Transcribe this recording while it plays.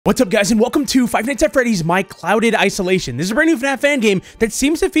What's up, guys, and welcome to Five Nights at Freddy's My Clouded Isolation. This is a brand new FNAF fan game that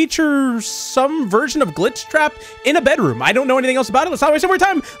seems to feature some version of glitch trap in a bedroom. I don't know anything else about it. Let's not waste more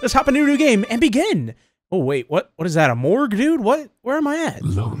time. Let's hop into a new game and begin. Oh, wait, what is that, a morgue, dude? What? Where am I at?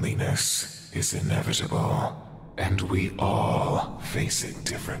 Loneliness is inevitable, and we all face it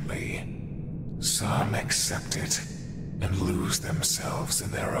differently. Some accept it and lose themselves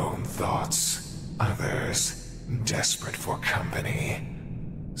in their own thoughts. Others, desperate for company,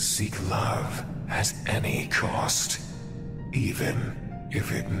 seek love at any cost, even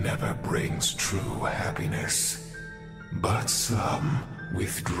if it never brings true happiness. But some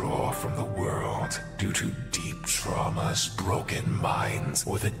withdraw from the world due to deep traumas, broken minds,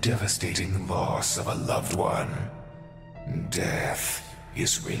 or the devastating loss of a loved one. Death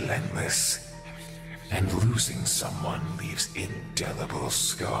is relentless, and losing someone leaves indelible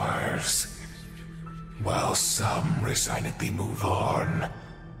scars. While some resignedly move on,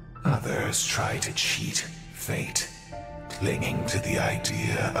 others try to cheat fate, clinging to the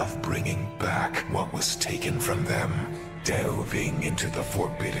idea of bringing back what was taken from them, delving into the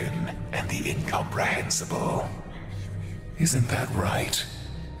forbidden and the incomprehensible. Isn't that right,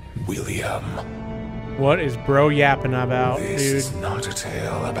 William? What is bro yapping about, This dude? is not a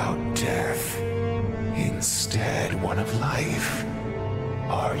tale about death. Instead, one of life.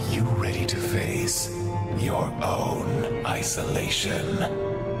 Are you ready to face your own isolation?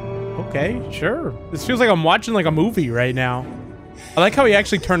 Okay, sure. This feels like I'm watching like a movie right now. I like how he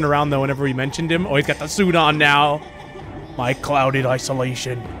actually turned around though whenever we mentioned him. Oh, he's got the suit on now. My clouded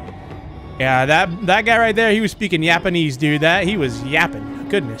isolation. Yeah, that guy right there, he was speaking Japanese, dude. He was yapping.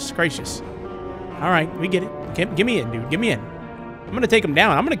 Goodness gracious. All right, we get it. Get me in, dude. Get me in. I'm gonna take him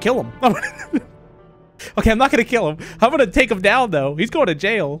down. I'm gonna kill him. Okay, I'm not gonna kill him. I'm gonna take him down though. He's going to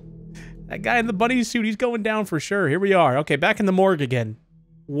jail. That guy in the bunny suit, he's going down for sure. Here we are. Okay, back in the morgue again.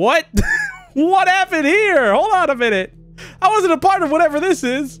 What? What happened here? Hold on a minute. I wasn't a part of whatever this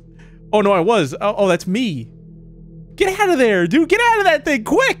is. Oh, no, I was. Oh, that's me. Get out of there, dude. Get out of that thing,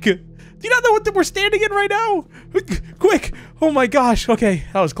 quick. Do you not know what we're standing in right now? Quick. Oh, my gosh. Okay,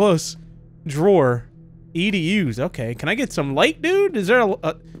 that was close. Drawer. E to use. Okay, can I get some light, dude? Is there a...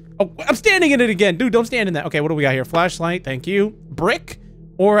 Oh, I'm standing in it again. Dude, don't stand in that. Okay, what do we got here? Flashlight, thank you. Brick,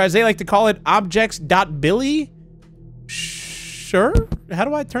 or as they like to call it, objects.billy. Sure. How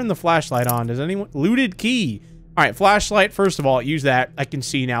do I turn the flashlight on? Does anyone... Looted key. All right, flashlight. First of all, use that. I can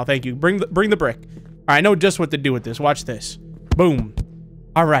see now. Thank you. Bring the brick. All right, I know just what to do with this. Watch this. Boom.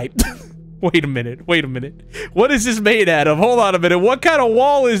 All right. Wait a minute. Wait a minute. What is this made out of? Hold on a minute. What kind of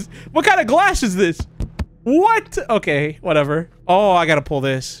wall is... What kind of glass is this? What? Okay, whatever. Oh, I gotta pull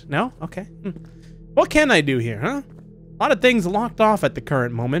this. No? Okay. What can I do here, huh? A lot of things locked off at the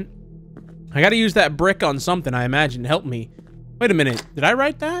current moment. I gotta use that brick on something, I imagine, to help me. Wait a minute. Did I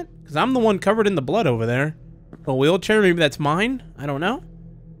write that? Because I'm the one covered in the blood over there. A wheelchair, maybe that's mine? I don't know.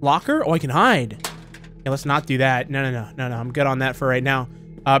 Locker? Oh, I can hide. Yeah, let's not do that. No. I'm good on that for right now.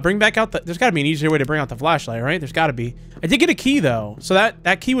 Bring back out the... There's gotta be an easier way to bring out the flashlight, right? There's gotta be. I did get a key, though. So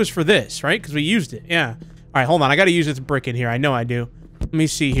that key was for this, right? Because we used it. Yeah. All right, hold on. I gotta use this brick in here. I know I do. Let me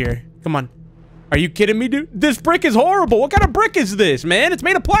see here. Come on. Are you kidding me, dude? This brick is horrible. What kind of brick is this, man? It's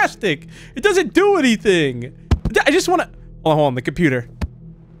made of plastic. It doesn't do anything. I just want to... Hold on, the computer.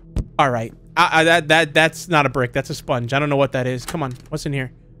 All right. That's not a brick. That's a sponge. I don't know what that is. Come on. What's in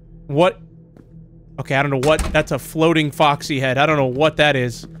here? What? Okay, I don't know what... That's a floating foxy head. I don't know what that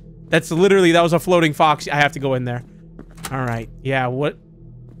is. That's literally... That was a floating foxy. I have to go in there. All right. Yeah, what?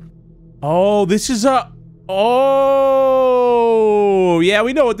 Oh, this is a... Oh, yeah,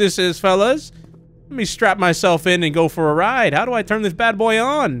 we know what this is, fellas. Let me strap myself in and go for a ride. How do I turn this bad boy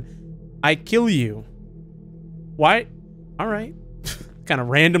on? I kill you. Why? All right. Kind of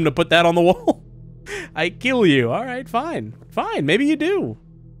random to put that on the wall. I kill you. All right, fine. Fine, maybe you do.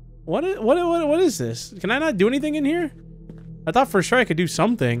 What is this? Can I not do anything in here? I thought for sure I could do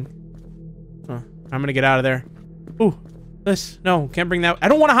something. Huh. I'm gonna get out of there. Ooh. This. No, can't bring that. I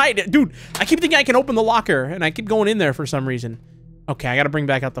don't want to hide it. Dude, I keep thinking I can open the locker, and I keep going in there for some reason. Okay, I got to bring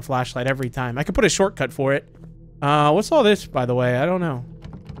back out the flashlight every time. I could put a shortcut for it. What's all this, by the way? I don't know.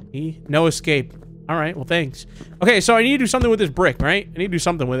 No escape. All right, well, thanks. Okay, so I need to do something with this brick, right? I need to do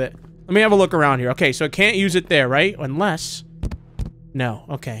something with it. Let me have a look around here. Okay, so I can't use it there, right? Unless... No.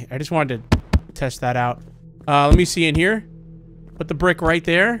 Okay, I just wanted to test that out. Let me see in here. Put the brick right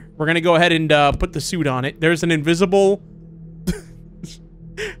there. We're going to go ahead and put the suit on it. There's an invisible...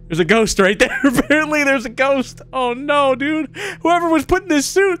 There's a ghost right there. Apparently there's a ghost. Oh no, dude. Whoever was putting this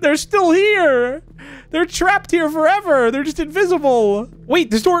suit, they're still here. They're trapped here forever. They're just invisible.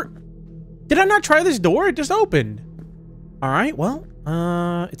 Wait, this door... Did I not try this door? It just opened. All right, well,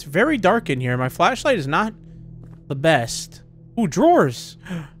 It's very dark in here. My flashlight is not the best. Ooh, drawers.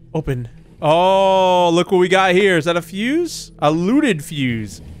 Open. Oh, look what we got here. Is that a fuse? A looted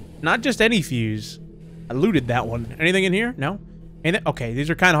fuse. Not just any fuse. I looted that one. Anything in here? No? Anything? Okay, these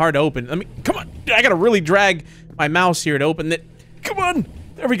are kind of hard to open. Let me, come on. I gotta really drag my mouse here to open it. Come on.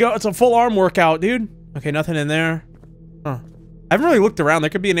 There we go. It's a full arm workout, dude. Okay, nothing in there. Huh. I haven't really looked around. There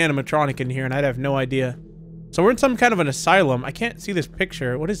could be an animatronic in here and I'd have no idea. So we're in some kind of an asylum. I can't see this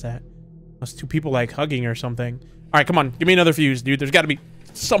picture. What is that? Those two people like hugging or something. All right, come on. Give me another fuse, dude. There's got to be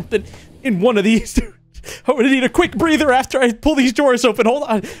something in one of these. I'm gonna need a quick breather after I pull these doors open. Hold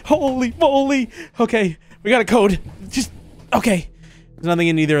on. Holy moly. Okay, we got a code. Just, okay. There's nothing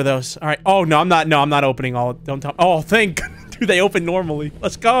in either of those. All right. Oh, no, I'm not opening all. Don't tell. Oh, thank dude, they open normally.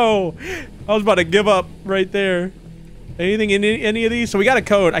 Let's go. I was about to give up right there. Anything in any of these? So we got a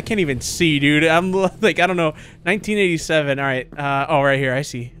code. I can't even see, dude. I'm like, I don't know. 1987. All right. Oh, right here. I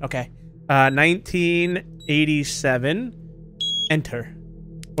see. Okay. 1987. Enter.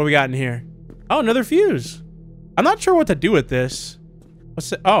 What we got in here? Oh, another fuse. I'm not sure what to do with this.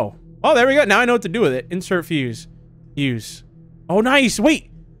 What's it? Oh. Oh, there we go. Now I know what to do with it. Insert fuse. Fuse. Oh, nice.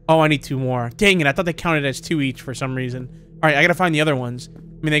 Wait. Oh, I need two more. Dang it. I thought they counted as two each for some reason. All right. I got to find the other ones. I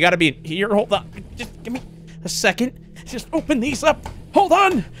mean, they got to be in here. Hold on. Just give me a second. Just open these up. Hold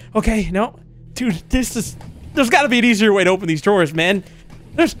on. Okay. No. Dude, this is... There's got to be an easier way to open these drawers, man.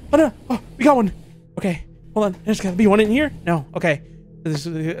 There's... Oh, no. Oh, we got one. Okay. Hold on. There's got to be one in here. No. Okay. This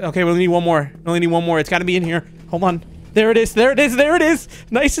is, okay, we only need one more. We only need one more. It's got to be in here. Hold on. There it is. There it is. There it is.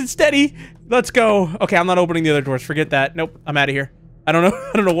 Nice and steady. Let's go. Okay, I'm not opening the other doors. Forget that. Nope. I'm out of here. I don't know.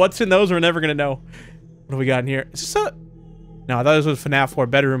 I don't know what's in those. We're never going to know. What do we got in here? Is this a... No, I thought this was FNAF 4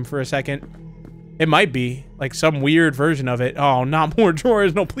 bedroom for a second. It might be. Like some weird version of it. Oh, not more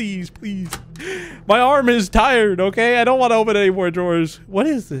drawers. No, please, please. My arm is tired, okay? I don't want to open any more drawers. What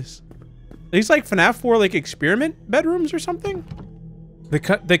is this? Are these like FNAF 4 like experiment bedrooms or something?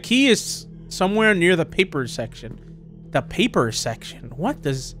 The key is somewhere near the paper section. The paper section. What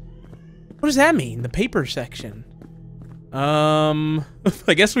does that mean? The paper section. I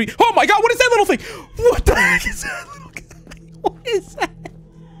guess we... Oh my god, what is that little thing? What the heck is that little guy? What is that?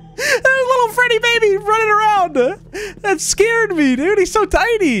 That little Freddy baby running around. That scared me, dude. He's so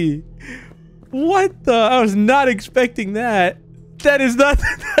tiny. What the... I was not expecting that. That is not...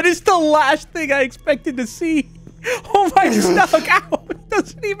 That is the last thing I expected to see. Oh my stomach. Ow. It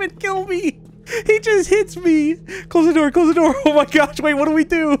doesn't even kill me. He just hits me. Close the door. Close the door. Oh my gosh. Wait, what do we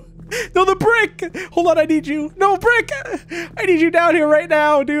do? No, the brick. Hold on. I need you. No, brick. I need you down here right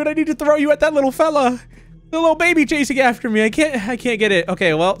now, dude. I need to throw you at that little fella. The little baby chasing after me. I can't get it.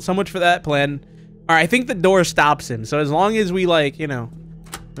 Okay, well, so much for that plan. All right, I think the door stops him. So as long as we like, you know,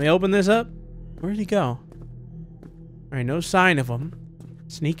 let me open this up. Where'd he go? All right, no sign of him.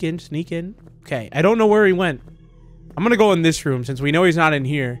 Sneak in, sneak in. Okay, I don't know where he went. I'm gonna go in this room since we know he's not in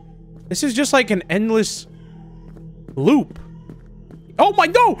here. This is just like an endless loop. Oh my,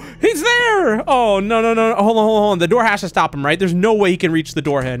 no, he's there. Oh, no. Hold on. The door has to stop him, right? There's no way he can reach the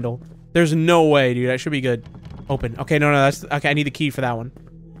door handle. There's no way, dude. That should be good. Open. Okay, no, that's, okay, I need the key for that one.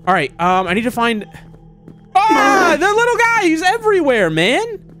 All right, I need to find, ah, the little guy, he's everywhere,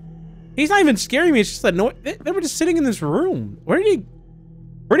 man. He's not even scaring me. It's just that no, they were just sitting in this room. Where'd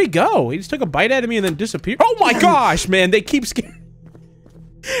he go? He just took a bite out of me and then disappeared. Oh my gosh, man, they keep scaring.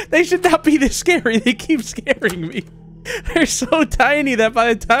 They should not be this scary. They keep scaring me. They're so tiny that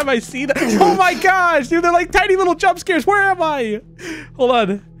by the time I see them, oh my gosh, dude, they're like tiny little jump scares. Where am I? Hold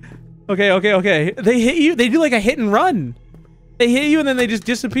on. Okay. They hit you. They do like a hit and run. They hit you and then they just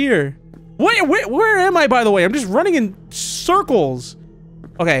disappear. Where am I, by the way? I'm just running in circles.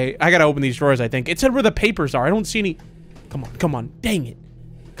 Okay, I gotta open these drawers, I think. It said where the papers are. I don't see any. Come on. Dang it.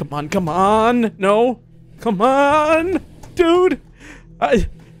 Come on. No. Come on. Dude.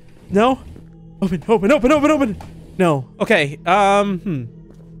 No. Open. No. Okay. I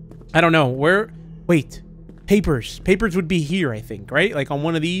don't know. Where? Wait. Papers. Papers would be here, I think, right? Like on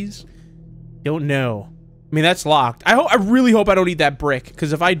one of these? Don't know. I mean, that's locked. I really hope I don't eat that brick,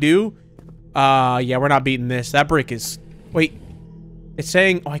 because if I do, yeah, we're not beating this. That brick is... Wait. It's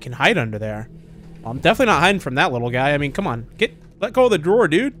saying... Oh, I can hide under there. Well, I'm definitely not hiding from that little guy. I mean, come on. Let go of the drawer,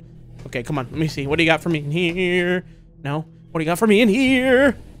 dude. Okay, come on. Let me see. What do you got for me in here? No. What do you got for me in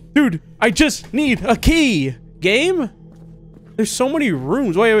here? Dude, I just need a key. Game? There's so many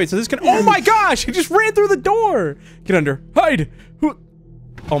rooms. Wait. So this can... Oh my gosh! He just ran through the door! Get under. Hide!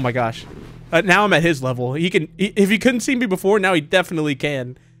 Oh my gosh. Now I'm at his level. He can... If he couldn't see me before, now he definitely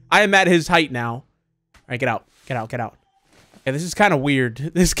can. I am at his height now. All right, get out. Yeah, this is kind of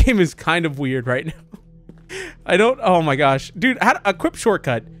weird. This game is kind of weird right now. I don't. Oh my gosh, dude! Equip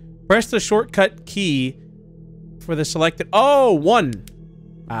shortcut. Press the shortcut key for the selected. Oh, 1.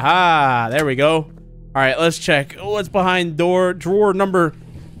 Aha! There we go. All right, let's check. What's behind drawer number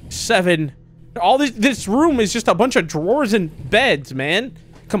 7? All this room is just a bunch of drawers and beds, man.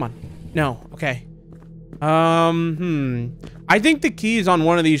 Come on. No. Okay. I think the key is on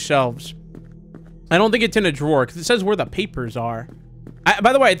one of these shelves. I don't think it's in a drawer because it says where the papers are.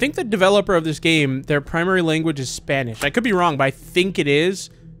 By the way, I think the developer of this game, their primary language is Spanish. I could be wrong, but I think it is.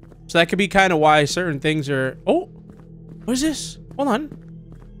 So that could be kind of why certain things are... Oh, what is this? Hold on.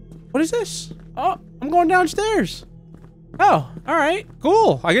 What is this? Oh, I'm going downstairs. Oh, all right,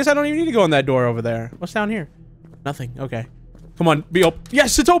 cool. I guess I don't even need to go in that door over there. What's down here? Nothing. Okay. Come on, be open.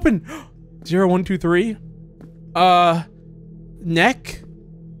 Yes, it's open. 0, 1, 2, 3. Neck.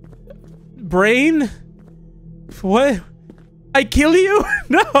 Brain. What? I kill you?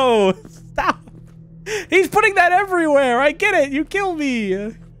 No, stop. He's putting that everywhere. I get it. You kill me.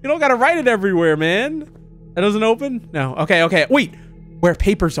 You don't gotta write it everywhere, man. That doesn't open? No. Okay, okay. Wait. Where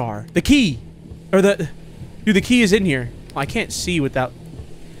papers are. The key. Or the... Dude, the key is in here. I can't see without...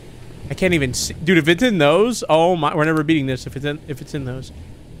 I can't even see. Dude, if it's in those... Oh my... We're never beating this if it's in those.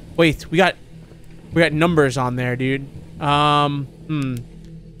 Wait. We got numbers on there, dude. That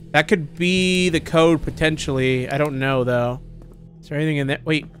could be the code, potentially. I don't know, though. Is there anything in there?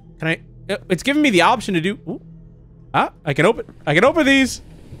 Wait. Can I... It's giving me the option to do... Ooh. Ah, I can open these.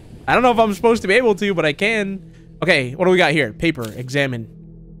 I don't know if I'm supposed to be able to, but I can. Okay, what do we got here? Paper, examine.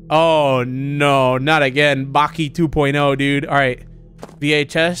 Oh, no, not again. Baki 2.0, dude. All right.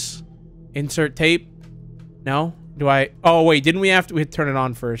 VHS. Insert tape. No? Do I... Oh, wait, didn't we have to... We had to turn it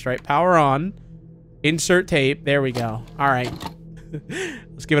on first, right? Power on. Insert tape. There we go. All right.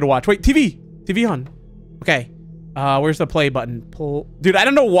 Let's give it a watch. Wait, TV. TV on. Okay. Where's the play button? Pull. Dude, I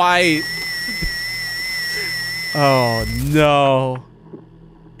don't know why... Oh, no.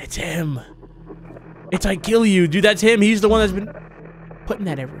 It's him. It's I kill you. Dude, that's him. He's the one that's been putting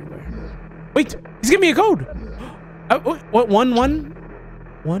that everywhere. Wait, he's giving me a code. What? 1, 1?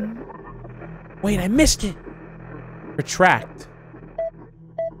 1? Wait, I missed it. Retract.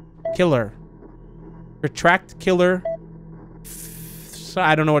 Killer. Retract killer. So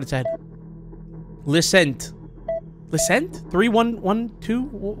I don't know what it said. Lissent. Lissent? 3, 1, 1, 2?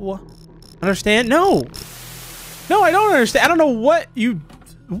 What? Understand? No. No, I don't understand. I don't know what you...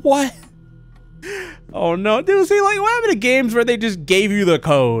 What? Oh, no. Dude, see, like, what happened to games where they just gave you the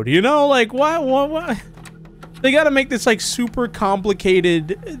code? You know? Like, what? They gotta make this, like, super complicated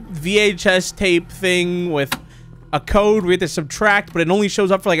VHS tape thing with a code we have to subtract, but it only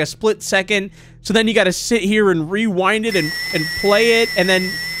shows up for, like, a split second. So then you gotta sit here and rewind it and play it, and then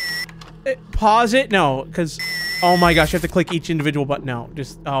pause it. No, because... Oh, my gosh. You have to click each individual button. No,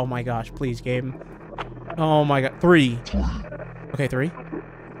 just... Oh, my gosh. Please, game. Oh my god. 3. Okay, 3.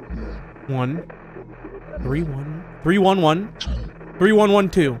 1. 3, 1. 3, 1, 1. 3, 1, 1,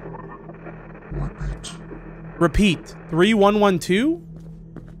 2. Repeat. 3, 1, 1, 2.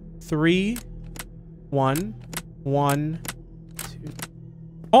 3, 1, 1, 2.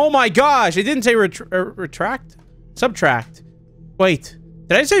 Oh my gosh! It didn't say retract? Subtract. Wait.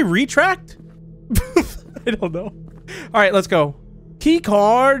 Did I say retract? I don't know. Alright, let's go. Key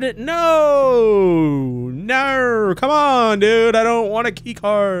card? No! No! Come on, dude! I don't want a key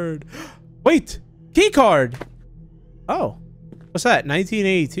card! Wait! Key card! Oh. What's that?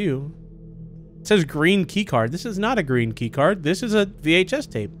 1982. It says green key card. This is not a green key card. This is a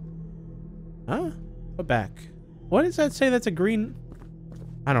VHS tape. Huh? Go back. What does that say that's a green?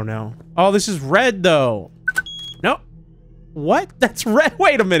 I don't know. Oh, this is red, though. No. What? That's red.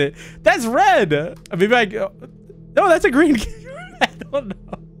 Wait a minute. That's red. Maybe I go... No, that's a green key. I don't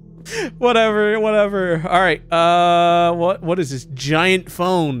know. Whatever. All right. What is this giant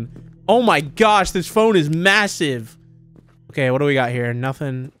phone? Oh my gosh, this phone is massive. Okay, what do we got here?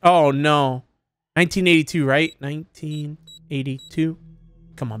 Nothing. Oh no. 1982, right? 1982.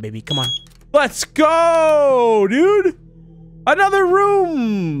 Come on, baby. Come on. Let's go, dude. Another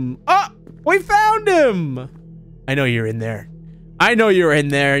room. Ah, we found him. I know you're in there. I know you're in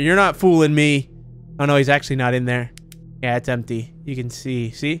there. You're not fooling me. Oh no, he's actually not in there. Yeah, it's empty. You can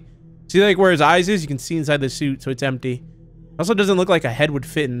see. See like where his eyes is? You can see inside the suit, so it's empty. Also doesn't look like a head would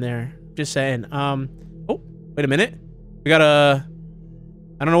fit in there. Just saying. Oh, wait a minute. We got a...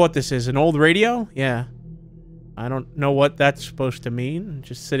 I don't know what this is. An old radio? Yeah. I don't know what that's supposed to mean.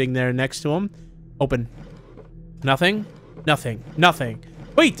 Just sitting there next to him. Open. Nothing? Nothing. Nothing.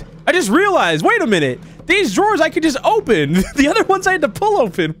 Wait! I just realized! Wait a minute! These drawers I could just open! The other ones I had to pull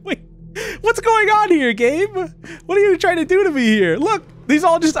open! Wait! What's going on here, game? What are you trying to do to me here? Look! These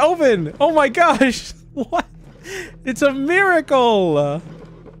all just open! Oh my gosh! What? It's a miracle.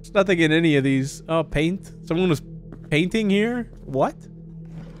 There's nothing in any of these. Oh, paint. Someone was painting here. What?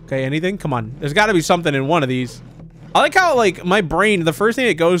 Okay, anything? Come on. There's got to be something in one of these. I like how, like, my brain, the first thing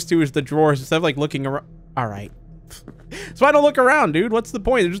it goes to is the drawers instead of, like, looking around. All right. So I don't look around, dude. What's the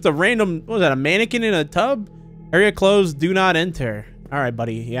point? There's just a random, what was that, a mannequin in a tub? Area closed, do not enter. All right,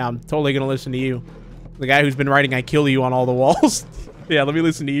 buddy. Yeah, I'm totally going to listen to you. The guy who's been writing I kill you on all the walls. Yeah, let me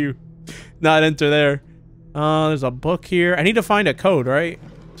listen to you. Not enter there. There's a book here. I need to find a code, right?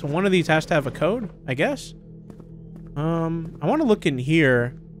 So one of these has to have a code, I guess. I want to look in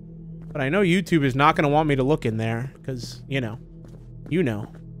here, but I know YouTube is not going to want me to look in there because, you know.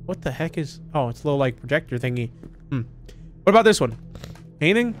 What the heck is... Oh, it's a little, like, projector thingy. What about this one?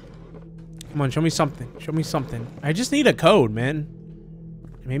 Anything? Come on, show me something. Show me something. I just need a code, man.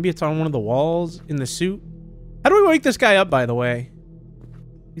 Maybe it's on one of the walls in the suit. How do we wake this guy up, by the way?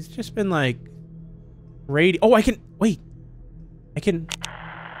 He's just been, like... Oh, I can... Wait. I can...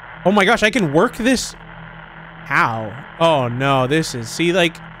 Oh, my gosh, I can work this... How? Oh, no, this is... See,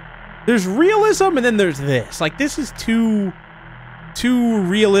 like... There's realism, and then there's this. Like, this is too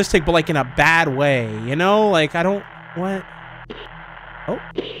realistic, but like in a bad way, you know? Like, I don't... What? Oh.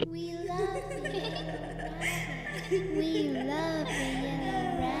 We love we love the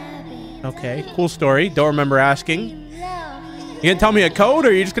yellow rabbit. Okay, cool story. Don't remember asking. You gonna tell me a code, or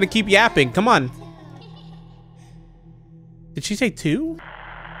are you just gonna keep yapping? Come on. Did she say 2?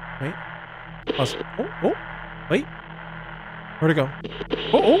 Wait. Oh, wait. Where'd it go?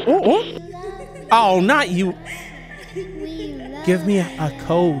 Oh, not you. Give me a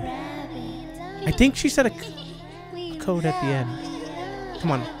code. I think she said a code at the end.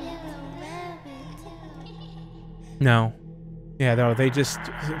 Come on. No. Yeah, no, they just...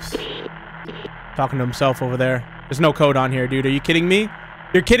 Talking to himself over there. There's no code on here, dude. Are you kidding me?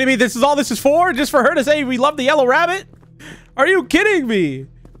 You're kidding me? This is all this is for? Just for her to say we love the yellow rabbit? Are you kidding me?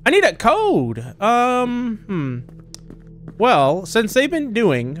 I need a code. Well, since they've been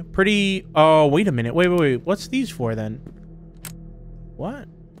doing pretty... Oh, wait a minute. Wait. What's these for, then? What?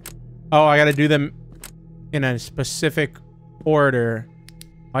 Oh, I gotta do them in a specific order.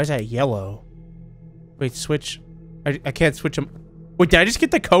 Why is that yellow? Wait, switch. I can't switch them. Wait, did I just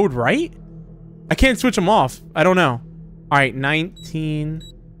get the code right? I can't switch them off. I don't know. All right,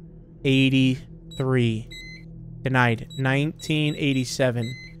 1983. Denied. 1987.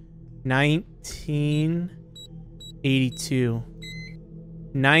 1982.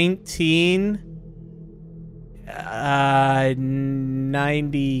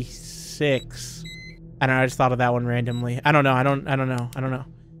 96. I don't know. I just thought of that one randomly. I don't know. I don't know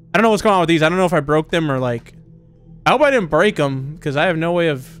what's going on with these. I don't know if I broke them or like. I hope I didn't break them because I have no way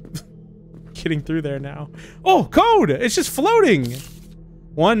of getting through there now. Oh, code! It's just floating.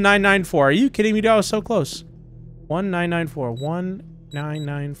 1994. Are you kidding me? Dude, I was so close. 1994.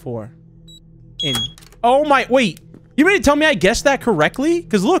 1994. In. Oh my! Wait. You mean to tell me I guessed that correctly?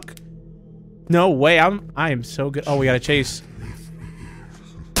 Because look. No way. I am so good. Oh, we gotta chase.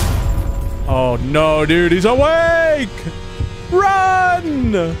 Oh no, dude. He's awake!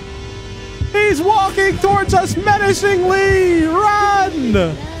 Run! He's walking towards us menacingly!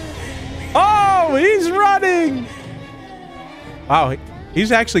 Run! Oh, he's running! Wow,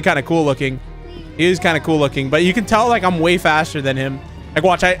 he's actually kind of cool looking. He is kind of cool looking, but you can tell like I'm way faster than him. Like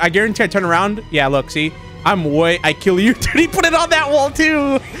watch, I guarantee I turn around. Yeah, look, see? I kill you. Dude, he put it on that wall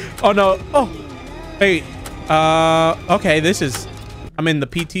too. Oh no. Oh, wait. Okay, this is, I'm in the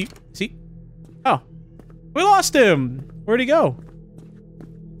PT. See? Oh, we lost him. Where'd he go?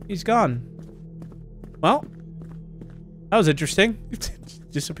 He's gone. Well, that was interesting.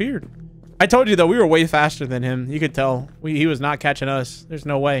 Disappeared. I told you though, we were way faster than him. You could tell. He was not catching us. There's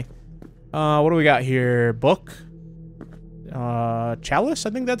no way. What do we got here? Book. Chalice, I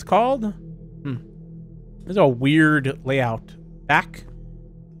think that's called. This is a weird layout. Back.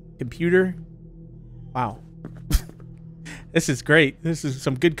 Computer. Wow. This is great. This is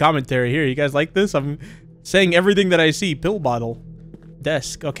some good commentary here. You guys like this? I'm saying everything that I see. Pill bottle.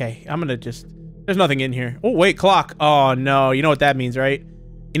 Desk. Okay, I'm gonna just... There's nothing in here. Oh, wait, clock. Oh, no. You know what that means, right?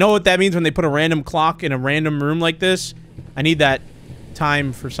 You know what that means when they put a random clock in a random room like this? I need that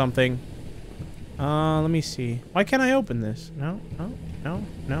time for something. Let me see. Why can't I open this? No.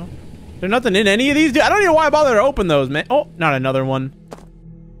 There's nothing in any of these? Dude, I don't even know why I bother to open those, man. Oh, not another one.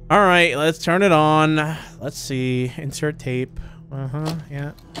 All right, let's turn it on. Let's see. Insert tape.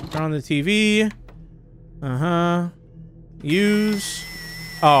 Yeah. Turn on the TV. Use.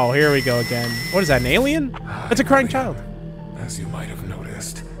 Oh, here we go again. What is that, an alien? That's a crying child. As you might have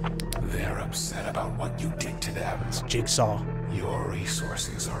noticed, they're upset about what you did to them. It's Jigsaw. Your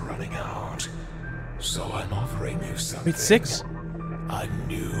resources are running out. So I'm offering you something. Wait, 6? A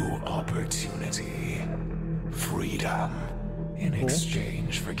new opportunity. Freedom. In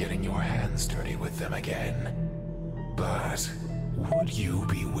exchange for getting your hands dirty with them again. But would you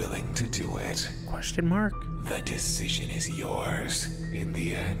be willing to do it? Question mark? The decision is yours. In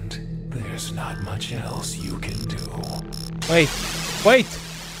the end, there's not much else you can do. Wait. Wait.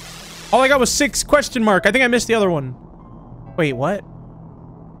 All I got was 6 question mark. I think I missed the other one. Wait, what?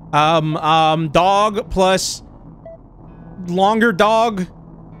 Dog plus longer dog.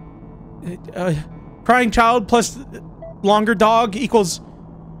 Crying child plus longer dog equals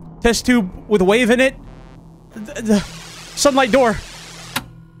test tube with a wave in it. The sunlight door.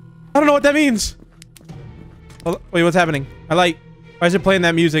 I don't know what that means. Oh, wait, what's happening? My light. Why is it playing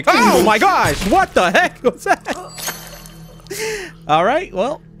that music? Oh my gosh! What the heck was that? All right,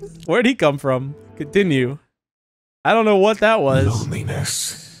 well, where'd he come from? Continue. I don't know what that was.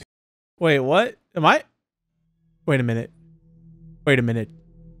 Loneliness. Wait, what? Am I? Wait a minute. Wait a minute.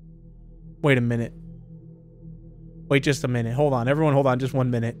 Wait a minute. Wait just a minute. Hold on. Everyone hold on just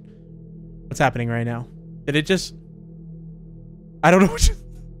 1 minute. What's happening right now? Did it just... I don't know what...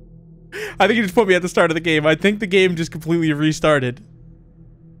 I think it just put me at the start of the game. I think the game just completely restarted.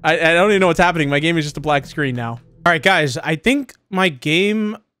 I don't even know what's happening. My game is just a black screen now. All right, guys. I think my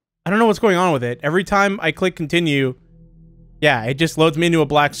game... I don't know what's going on with it. Every time I click continue, yeah, it just loads me into a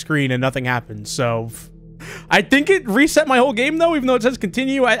black screen and nothing happens. So I think it reset my whole game though, even though it says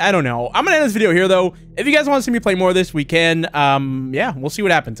continue. I don't know. I'm gonna end this video here though. If you guys want to see me play more of this, we can. Yeah, we'll see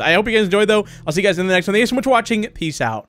what happens. I hope you guys enjoyed though. I'll see you guys in the next one. Thank you so much for watching. Peace out.